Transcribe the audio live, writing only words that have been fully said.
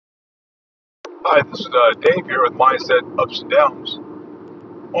Hi, this is Dave here with Mindset Ups and Downs.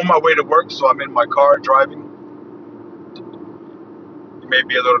 On my way to work, so I'm in my car driving. It may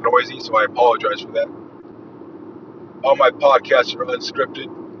be a little noisy, so I apologize for that. All my podcasts are unscripted.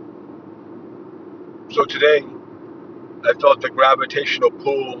 So today, I felt the gravitational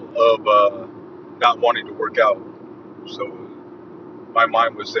pull of not wanting to work out. So my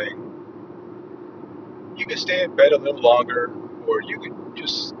mind was saying, you can stay in bed a little longer, or you can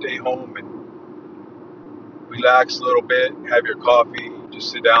just stay home and relax a little bit, have your coffee,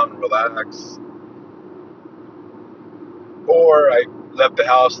 just sit down and relax. Or I left the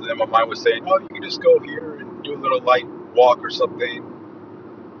house and then my mind was saying, oh, you can just go here and do a little light walk or something.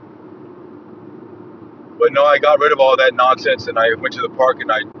 But no, I got rid of all that nonsense and I went to the park and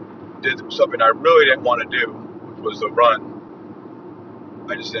I did something I really didn't want to do, which was a run.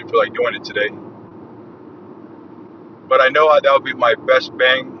 I just didn't feel like doing it today. But I know that would be my best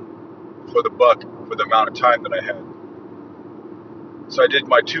bang for the buck for the amount of time that I had. So I did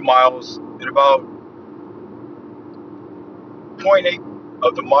my 2 miles and about zero point 0.8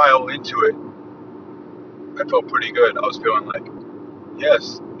 of the mile into it, I felt pretty good. I was feeling like,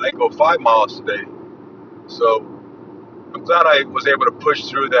 yes, I can go 5 miles today. So I'm glad I was able to push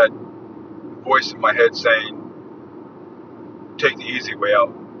through that voice in my head saying, take the easy way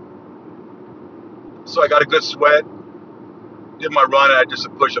out. So I got a good sweat, did my run, and I did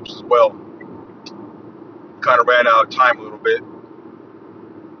some push-ups as well. Kind of ran out of time a little bit.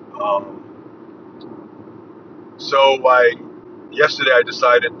 So yesterday I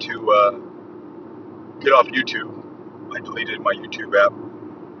decided to get off YouTube. I deleted my YouTube app.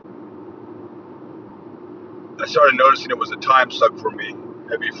 I started noticing it was a time suck for me.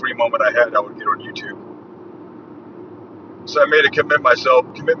 Every free moment I had, I would get on YouTube. So I made a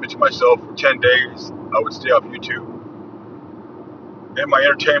commitment to myself for 10 days. I would stay off YouTube. And my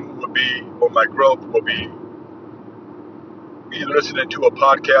entertainment would be, or my growth will be, either listening to a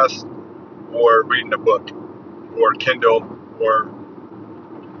podcast or reading a book or Kindle or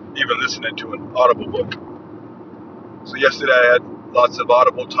even listening to an Audible book. So yesterday I had lots of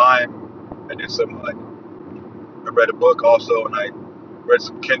Audible time. I did some, I read a book also, and I read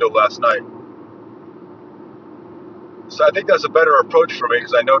some Kindle last night. So I think that's a better approach for me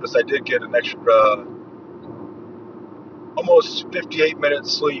because I noticed I did get an extra, almost 58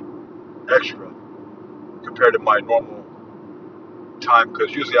 minutes sleep extra compared to my normal time,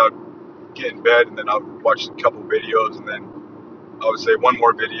 because usually I would get in bed and then I would watch a couple videos and then I would say one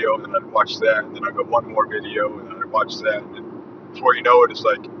more video and then I'd watch that and then I'd go one more video and then I'd watch that, and then before you know it, it's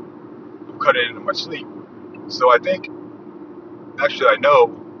like I'm cutting into my sleep. So I think, actually I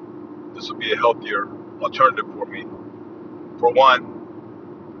know this will be a healthier alternative for me. For one,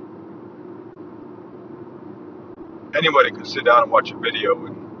 anybody can sit down and watch a video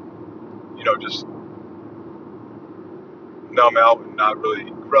and, just numb out and not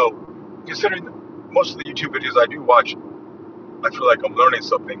really grow. Considering most of the YouTube videos I do watch, I feel like I'm learning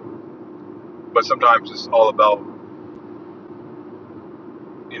something. But sometimes it's all about,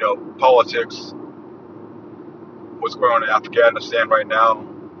 politics, what's going on in Afghanistan right now,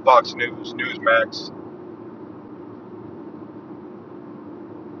 Fox News, Newsmax.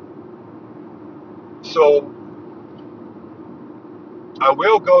 So I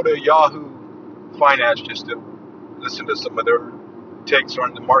will go to Yahoo Finance just to listen to some of their takes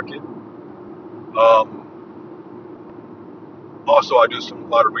on the market. Also, I do a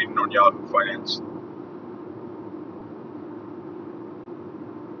lot of reading on Yahoo Finance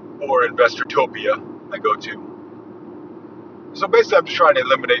or Investortopia I go to. So basically, I'm just trying to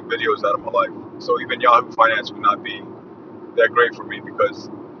eliminate videos out of my life. So even Yahoo Finance would not be that great for me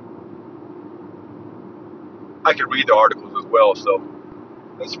because I can read the articles as well. So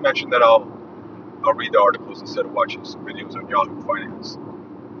let's mention that I'll read the articles instead of watching some videos on Yahoo Finance.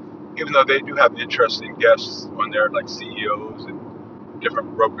 Even though they do have interesting guests on there, like CEOs and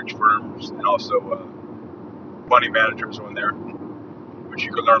different brokerage firms, and also money managers on there, which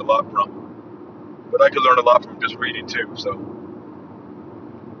you can learn a lot from. But I could learn a lot from just reading too. So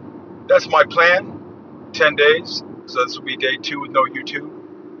that's my plan. 10 days. So this will be day 2 with no YouTube.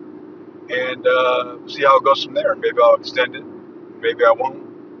 And see how it goes from there. Maybe I'll extend it. Maybe I won't.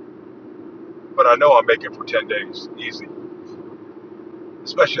 But I know I'll make it for 10 days. Easy.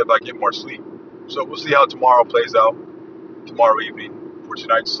 Especially if I get more sleep. So we'll see how tomorrow plays out. Tomorrow evening for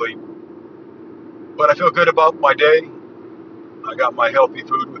tonight's sleep. But I feel good about my day. I got my healthy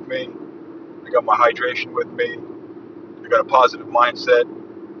food with me. I got my hydration with me. I got a positive mindset.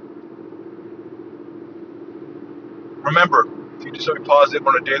 Remember, if you do something positive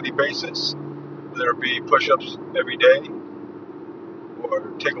on a daily basis, whether it be push-ups every day,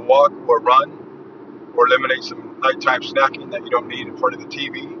 or take a walk, or run, or eliminate some nighttime snacking that you don't need in front of the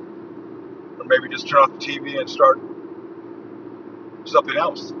TV, or maybe just turn off the TV and start something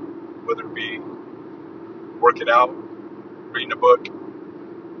else, whether it be working out, reading a book.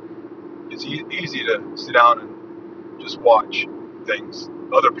 It's easy to sit down and just watch things.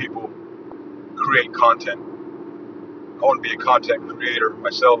 Other people create content. I want to be a content creator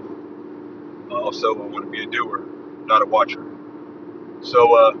myself. Also, I want to be a doer, not a watcher.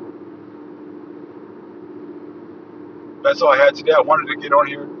 So that's all I had today. I wanted to get on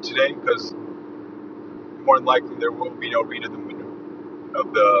here today because more than likely there will be no read of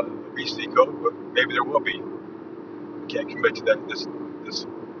the obesity code, but maybe there will be. I can't commit to that this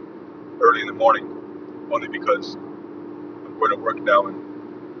early in the morning, only because I'm going to work now and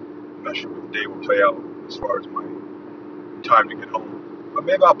I'm not sure what the day will play out as far as my time to get home. But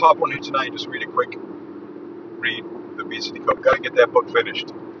maybe I'll pop on here tonight and just read the obesity code. Got to get that book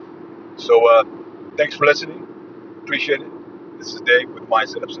finished. So thanks for listening. Appreciate it. This is Dave with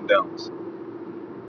Mindset Ups and Downs.